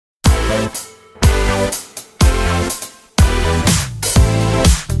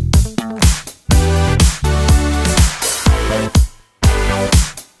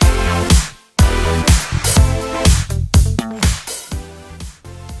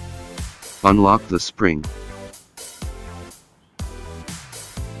Unlock the spring.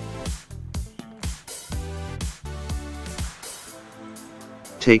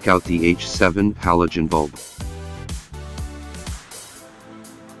 Take out the H7 halogen bulb.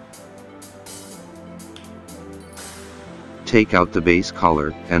 Take out the base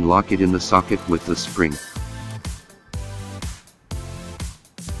collar and lock it in the socket with the spring.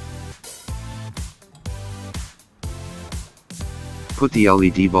 Put the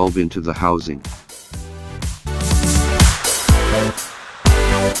LED bulb into the housing.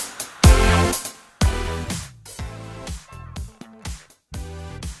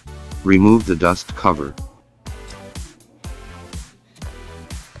 Remove the dust cover.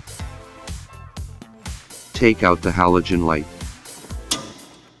 Take out the halogen light.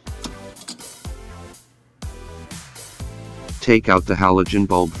 Take out the halogen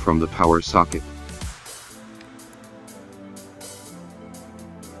bulb from the power socket.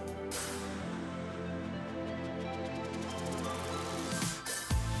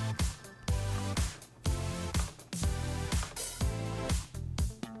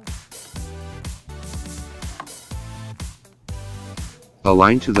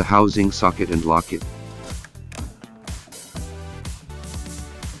 Align to the housing socket and lock it.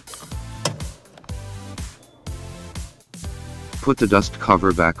 Put the dust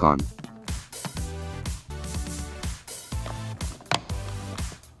cover back on.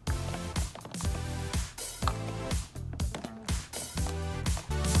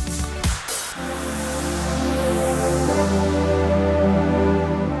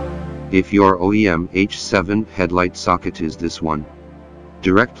 If your OEM H7 headlight socket is this one,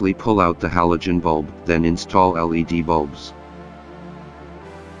 directly pull out the halogen bulb, then install LED bulbs.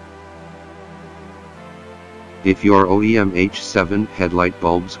 If your OEM H7 headlight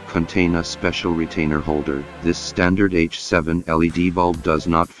bulbs contain a special retainer holder, this standard H7 LED bulb does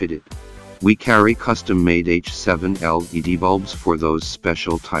not fit it. We carry custom-made H7 LED bulbs for those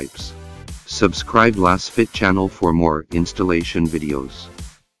special types. Subscribe Lasfit channel for more installation videos.